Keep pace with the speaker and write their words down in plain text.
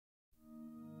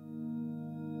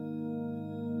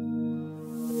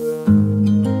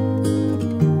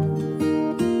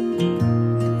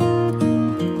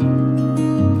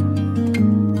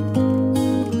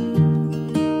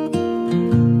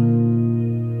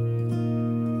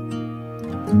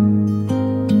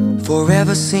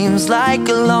Forever seems like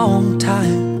a long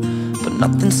time, but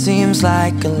nothing seems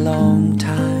like a long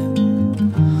time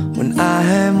when I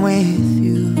am with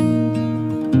you.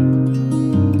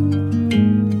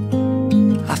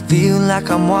 I feel like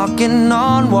I'm walking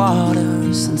on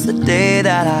water since the day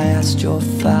that I asked your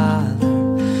father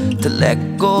to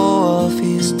let go of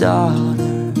his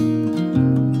daughter.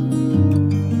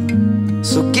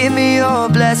 So give me your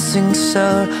blessing,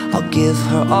 sir, I'll give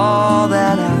her all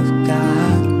that I've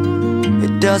got.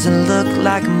 It doesn't look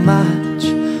like much,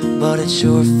 but it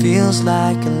sure feels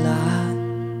like a lot.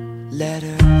 Let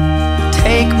her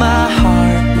take my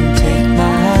heart and take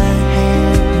my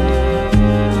hand.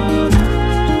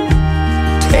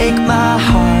 Take my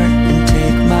heart and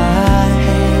take my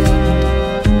hand.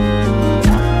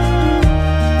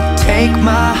 Take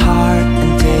my heart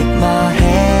and take my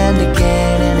hand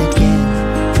again and again.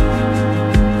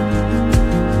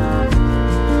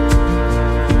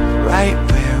 Right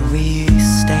where we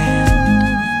stand.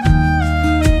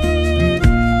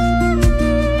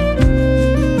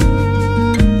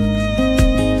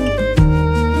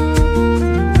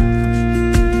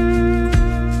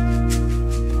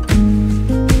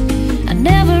 I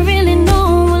never really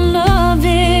know what love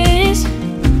is,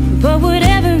 but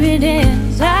whatever it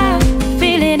is, I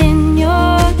feel it in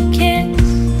your kiss.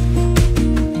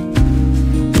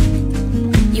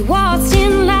 You waltzed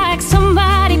in like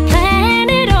somebody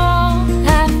planned it all.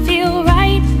 I feel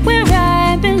right where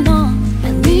I belong.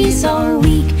 My knees are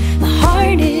weak, my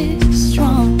heart is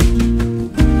strong.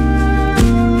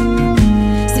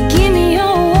 So give me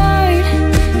your word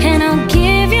and I'll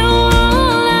give you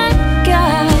all I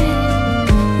got.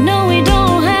 No, we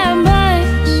don't have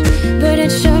much, but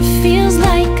it sure feels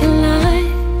like a lot.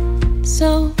 So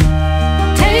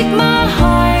take my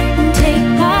heart and take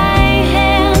my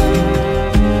hand.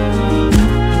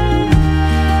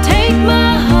 Take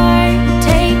my heart,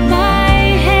 take my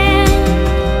hand.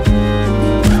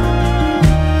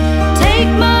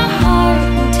 Take my heart,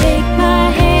 take my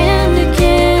hand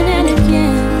again and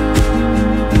again.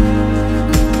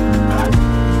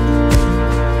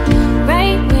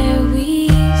 Right where we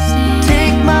stand.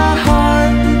 Take my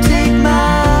heart and take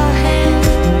my hand.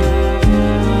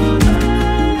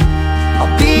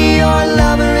 I'll be your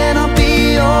lover and I'll be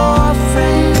your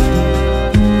friend.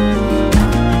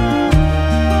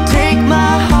 Take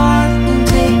my heart and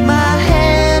take my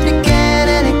hand again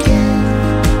and again.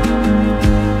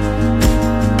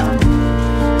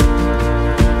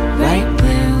 Right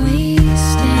where we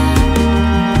stand.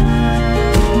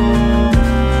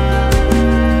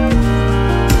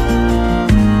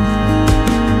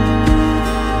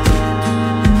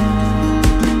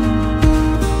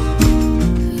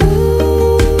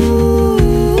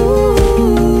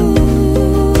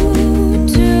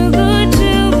 Too good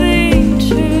to be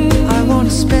true. I wanna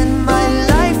spend my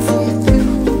life with you.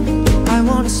 I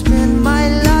wanna spend my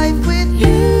life with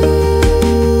you.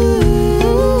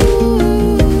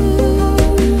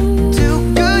 Too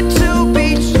good to be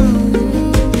true.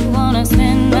 Wanna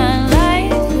spend my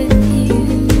life with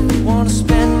you. Wanna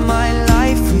spend my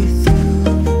life with you.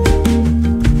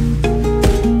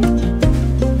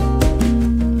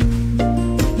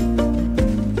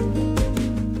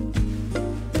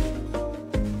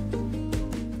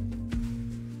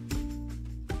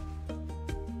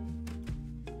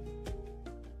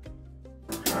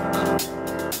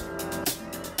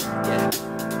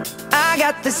 I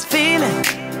got this feeling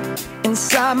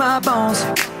inside my bones.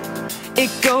 It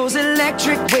goes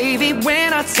electric wavy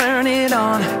when I turn it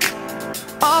on.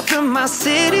 Off from my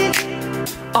city,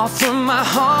 off from my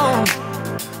home.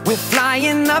 We're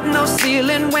flying up, no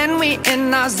ceiling when we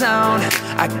in our zone.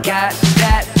 I got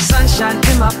that sunshine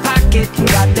in my pocket,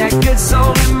 got that good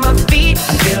soul in my feet.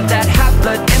 I feel that hot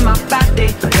blood in my body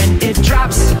when it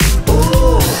drops.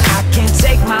 Ooh, I can't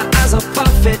take my eyes off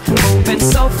it, moving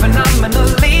so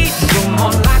phenomenally. You're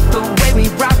more like the way we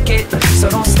rock it, so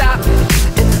don't stop.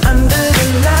 And under the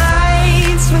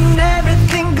lights when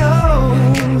everything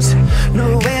goes,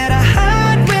 nowhere to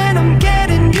hide when I'm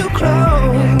getting you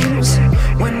close.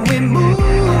 When we move,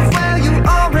 well, you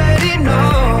already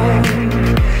know.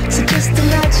 So just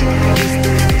imagine.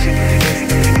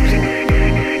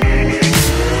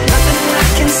 Nothing I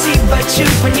can see but you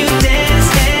when you dance,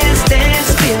 dance, dance.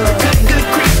 Feel good, good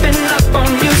creeping up on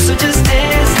you. So just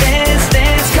dance, dance,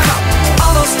 dance. Come on.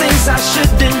 All those things I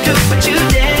shouldn't do, but you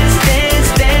dance, dance,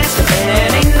 dance.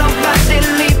 And ain't nobody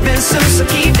leaving soon, so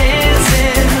keep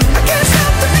dancing. I can't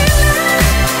stop the feeling.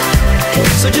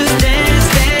 So just dance,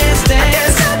 dance, dance. I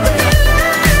can't stop the feeling.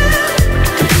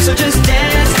 So just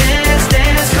dance, dance,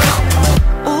 dance. Come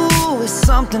on. Ooh, it's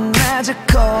something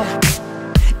magical.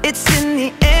 It's in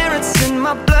the air currents in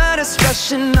my blood is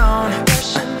rushing on.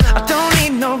 I don't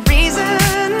need no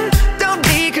reason, don't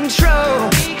need control.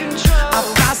 I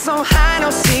fly so high,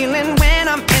 no ceiling when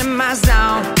I'm in my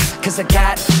zone. Cause I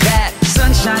got that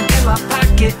sunshine in my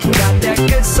pocket, got that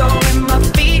good soul in my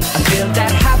feet. I feel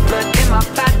that hot blood in my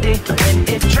body when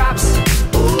it drops.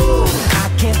 Ooh, I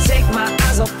can't take my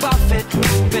eyes off of it,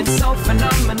 moving so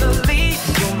phenomenally.